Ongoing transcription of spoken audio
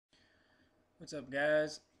What's up,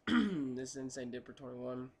 guys? This is Insane Dipper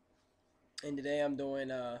 21, and today I'm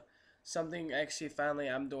doing something. Actually, finally,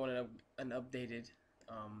 I'm doing an updated.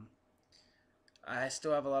 Um, I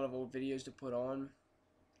still have a lot of old videos to put on,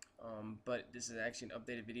 but this is actually an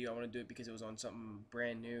updated video. I want to do it because it was on something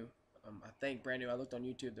brand new. I think brand new. I looked on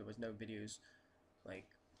YouTube. There was no videos like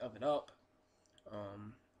of it up.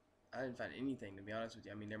 Um, I didn't find anything, to be honest with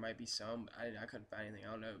you. I mean, there might be some. But I couldn't find anything.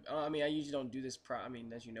 I don't know. I mean, I usually don't do this. I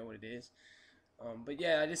mean, as you know what it is. But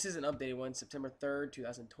yeah, this is an updated one, September 3rd,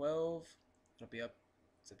 2012. It'll be up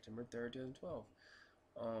September 3rd, 2012.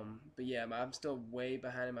 But yeah, I'm still way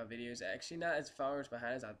behind in my videos. Actually, not as far as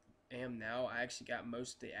behind as I am now. I actually got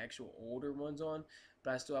most of the actual older ones on,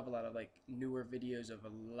 but I still have a lot of like newer videos of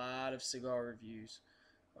a lot of cigar reviews.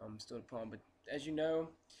 Still to put on. But as you know,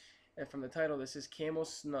 and from the title, this is Camel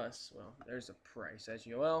Snus. Well, there's a price. As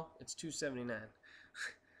you know, well, it's $2.79.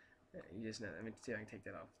 You just know. Let me see if I can take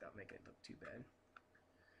that off without making it look too bad.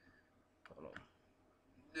 Hold on.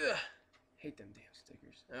 Ugh. Hate them damn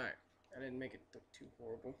stickers. Alright. I didn't make it look too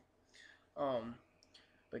horrible. Um,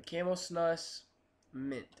 but Camel Snus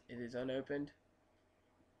Mint. It is unopened.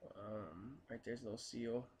 Right there's a little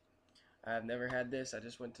seal. I've never had this. I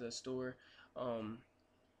just went to the store.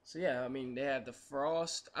 So yeah, I mean they have the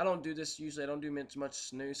frost. I don't do this usually. I don't do much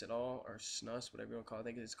snus at all, or snus, whatever you want to call it. I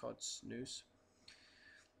think it's called snus.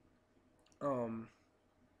 Um,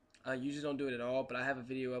 I usually don't do it at all, but I have a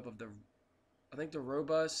video up of I think the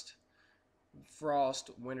robust, frost,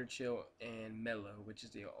 winter chill, and mellow, which is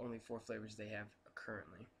the only four flavors they have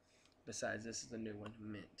currently. Besides, this is the new one,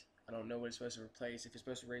 mint. I don't know what it's supposed to replace. If it's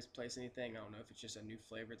supposed to replace anything, I don't know if it's just a new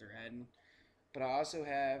flavor they're adding. But I also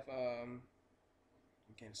have, I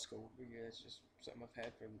can't scold here. That's just something I've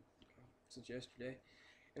had since yesterday.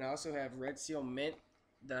 And I also have Red Seal Mint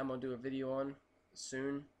that I'm gonna do a video on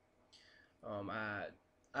soon.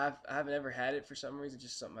 I haven't ever had it for some reason,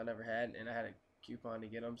 just something I never had, and I had a coupon to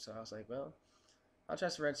get them, so I was like, well, I'll try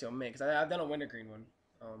some Red Seal Mint because I've done a wintergreen one.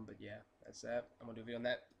 But yeah, that's that. I'm gonna do a video on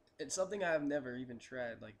that. It's something I've never even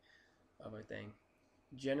tried, like other thing.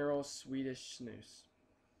 General Swedish Snus.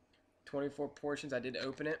 24 portions. I did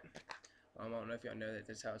open it. I don't know if y'all know that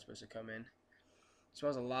that's how it's supposed to come in. It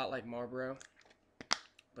smells a lot like Marlboro,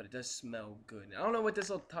 but it does smell good. I don't know what this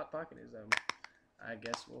little top pocket is though. I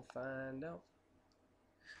guess we'll find out.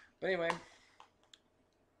 But anyway,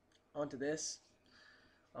 onto this.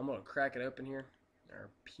 I'm gonna crack it open here,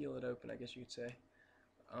 or peel it open, I guess you could say.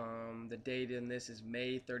 The date in this is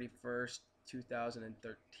May 31st,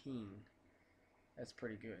 2013. That's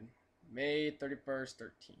pretty good. May 31st,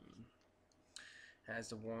 13. Has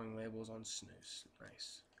the warning labels on snus.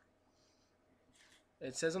 Nice.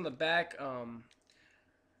 It says on the back,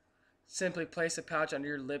 simply place a pouch under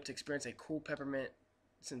your lip to experience a cool peppermint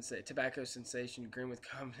tobacco sensation. Grin with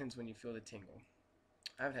confidence when you feel the tingle.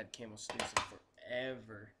 I haven't had Camel Snus in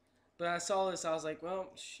forever. But I saw this, I was like,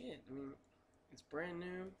 well, shit. I mean, it's brand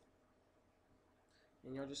new.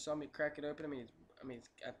 And y'all just saw me crack it open.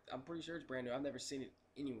 I'm pretty sure it's brand new. I've never seen it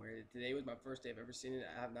anywhere. Today was my first day I've ever seen it.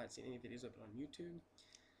 I have not seen any videos of it on YouTube.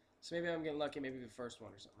 So maybe I'm getting lucky. Maybe the first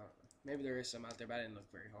one or something. I don't know. Maybe there is some out there, but I didn't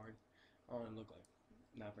look very hard. I don't look like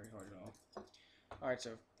not very hard at all. Alright,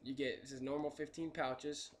 so you get, this is normal 15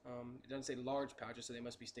 pouches. It doesn't say large pouches, so they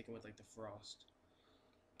must be sticking with like the frost.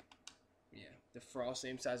 Yeah, the frost,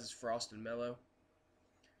 same size as frost and mellow.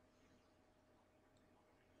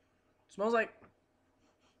 Smells like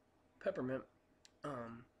peppermint.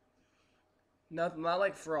 Not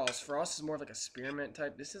like frost. Frost is more of like a spearmint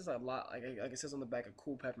type. This is a lot like it says on the back, a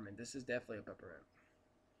cool peppermint. This is definitely a peppermint.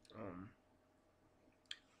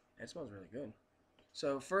 It smells really good.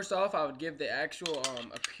 So first off, I would give the actual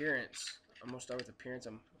appearance. I'm gonna start with appearance.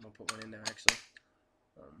 I'm gonna put one in there actually.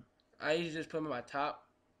 I usually just put them in my top,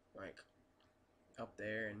 like up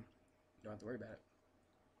there, and you don't have to worry about it.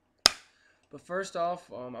 But first off,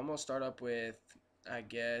 I'm gonna start up with, I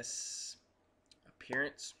guess,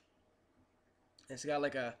 appearance. It's got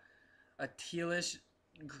like a tealish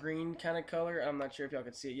green kind of color. I'm not sure if y'all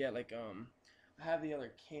can see it yet. Like I have the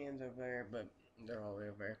other cans over there, but they're all the way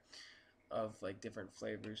over there, of like different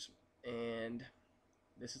flavors. And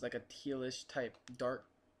this is like a tealish type dark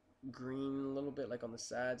green, a little bit like on the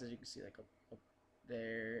sides, as you can see, like up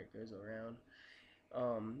there. It goes around.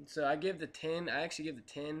 So I give the 10. I actually give the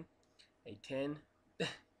 10 a 10.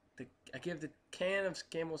 I give the can of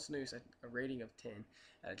Camel Snus a rating of 10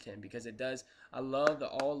 out of 10 because it does. I love the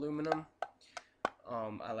all aluminum.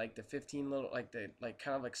 I like the 15 little, like the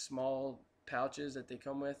kind of like small pouches that they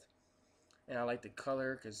come with, and I like the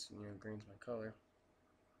color because green's my color.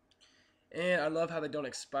 And I love how they don't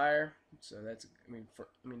expire. So that's, I mean,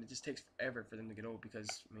 it just takes forever for them to get old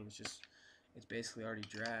because, I mean, it's just, it's basically already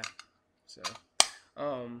dry. So,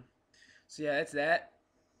 um, so yeah, that's that.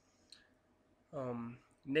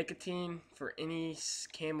 Nicotine for any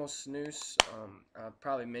Camel Snus. I'll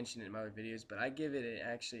probably mention it in my other videos, but I give it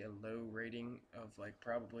actually a low rating of like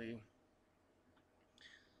probably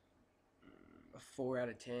a 4 out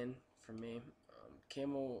of 10 for me.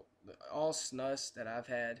 Camel, all snus that I've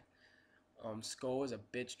had, Skull is a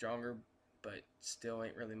bit stronger, but still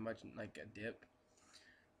ain't really much like a dip.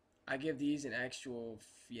 I give these an actual,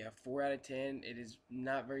 yeah, 4 out of 10. It is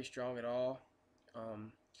not very strong at all.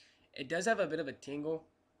 Um, it does have a bit of a tingle.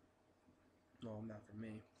 No, not for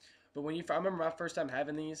me. But I remember my first time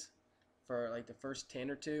having these, for like the first 10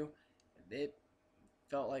 or two, it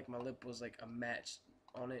felt like my lip was like a match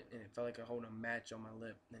on it, and it felt like I holding a match on my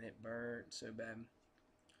lip, and it burned so bad.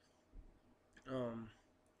 Um,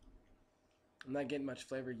 I'm not getting much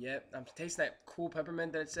flavor yet. I'm tasting that cool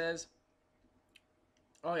peppermint that it says.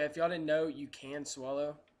 Oh yeah, if y'all didn't know, you can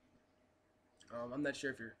swallow. I'm not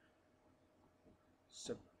sure if you're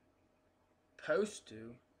supposed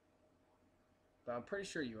to, but I'm pretty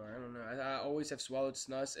sure you are. I don't know. I always have swallowed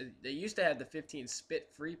snus. They used to have the 15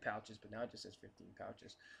 spit-free pouches, but now it just says 15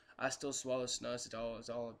 pouches. I still swallow snus. It's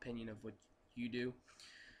all opinion of what you do.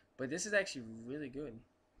 But this is actually really good.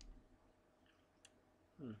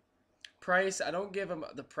 Price, I don't give them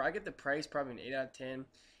I get the price probably an 8 out of 10.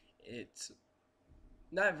 It's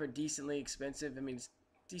not for decently expensive. I mean, it's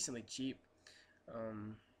decently cheap.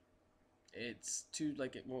 Um, it's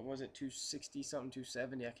what was it, 260 something,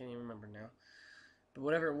 270? I can't even remember now. But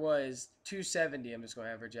whatever it was, 270 I'm just going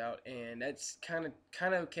to average out, and that's kind of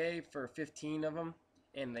okay for 15 of them,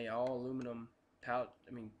 and they all aluminum pouch.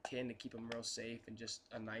 I mean, tin to keep them real safe, and just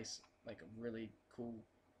a nice, like a really cool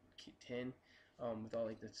tin, with all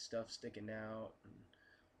like the stuff sticking out, and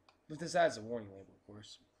with the size of the warning label, of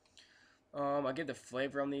course. I give the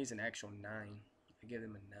flavor on these an actual 9. I give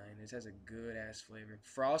them a 9. This has a good ass flavor.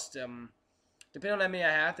 Frost, depending on how many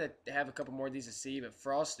I have to have a couple more of these to see, but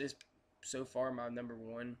Frost is so far my number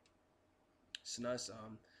one snus.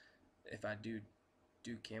 If I do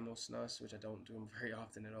Camel Snus, which I don't do them very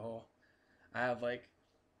often at all, I have like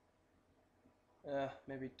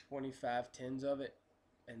maybe 25 tins of it,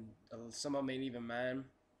 and some of them ain't even mine.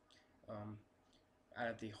 Out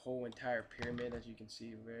of the whole entire pyramid, as you can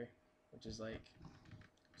see over there, which is like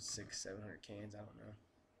 600-700 cans. I don't know.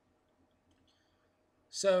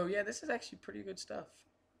 So yeah, this is actually pretty good stuff.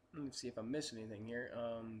 Let me see if I'm missing anything here.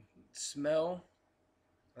 Smell.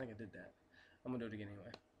 I think I did that. I'm gonna do it again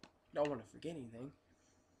anyway. Don't want to forget anything.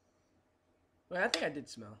 Well, I think I did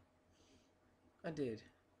smell. I did.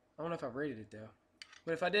 I don't know if I rated it though.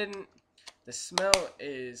 But if I didn't, the smell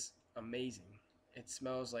is amazing. It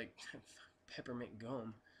smells like peppermint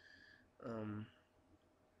gum.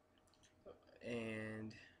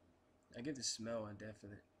 And I give the smell a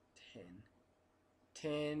definite 10.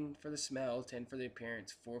 10 for the smell, 10 for the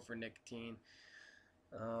appearance, 4 for nicotine,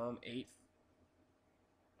 8,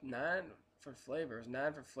 9 for flavors,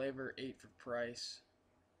 9 for flavor, 8 for price.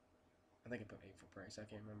 I think I put 8 for price. I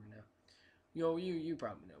can't remember now. You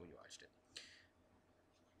probably know when you watched it.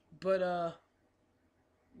 But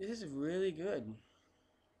this is really good.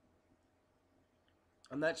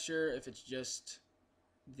 I'm not sure if it's just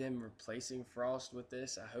them replacing Frost with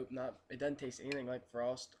this. I hope not. It doesn't taste anything like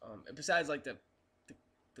Frost. Besides like the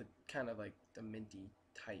kind of like the minty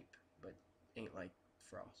type, but ain't like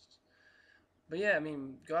Frost. But yeah, I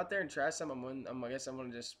mean, go out there and try some. I guess I'm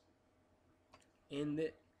gonna just end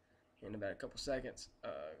it in about a couple seconds,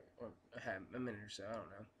 or a minute or so. I don't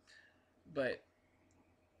know. But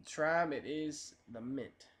try them. It is the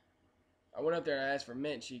mint. I went up there and I asked for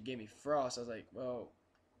mint. She gave me Frost. I was like, well,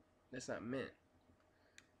 that's not mint,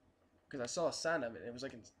 because I saw a sign of it. It was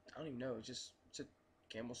like, I don't even know. It's a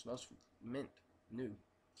Camel Snus mint new.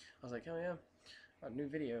 I was like, oh yeah, a new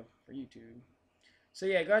video for YouTube. So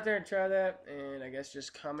yeah, go out there and try that, and I guess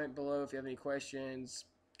just comment below if you have any questions.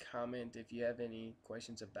 Comment if you have any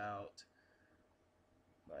questions about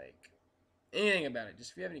like anything about it.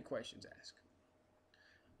 Just if you have any questions, ask.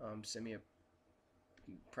 Send me a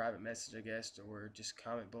private message, I guess, or just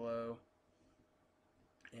comment below.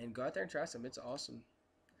 And go out there and try some. It's awesome,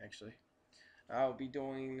 actually. I'll be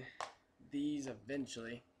doing these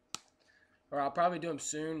eventually. Or I'll probably do them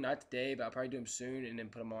soon. Not today, but I'll probably do them soon and then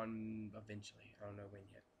put them on eventually. I don't know when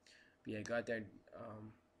yet. But yeah, go out there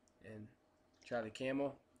and try the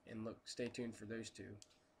Camel. And look, stay tuned for those two.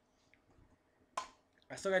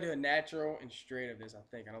 I still gotta do a natural and straight of this, I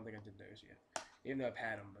think. I don't think I did those yet. Even though I've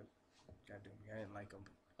had them, but gotta do them. I didn't like them,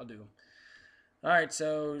 but I'll do them. Alright,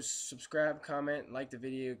 so subscribe, comment, like the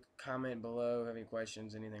video, comment below, have any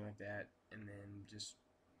questions, anything like that. And then just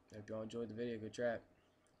If y'all enjoyed the video, good trap.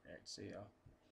 Alright, see y'all.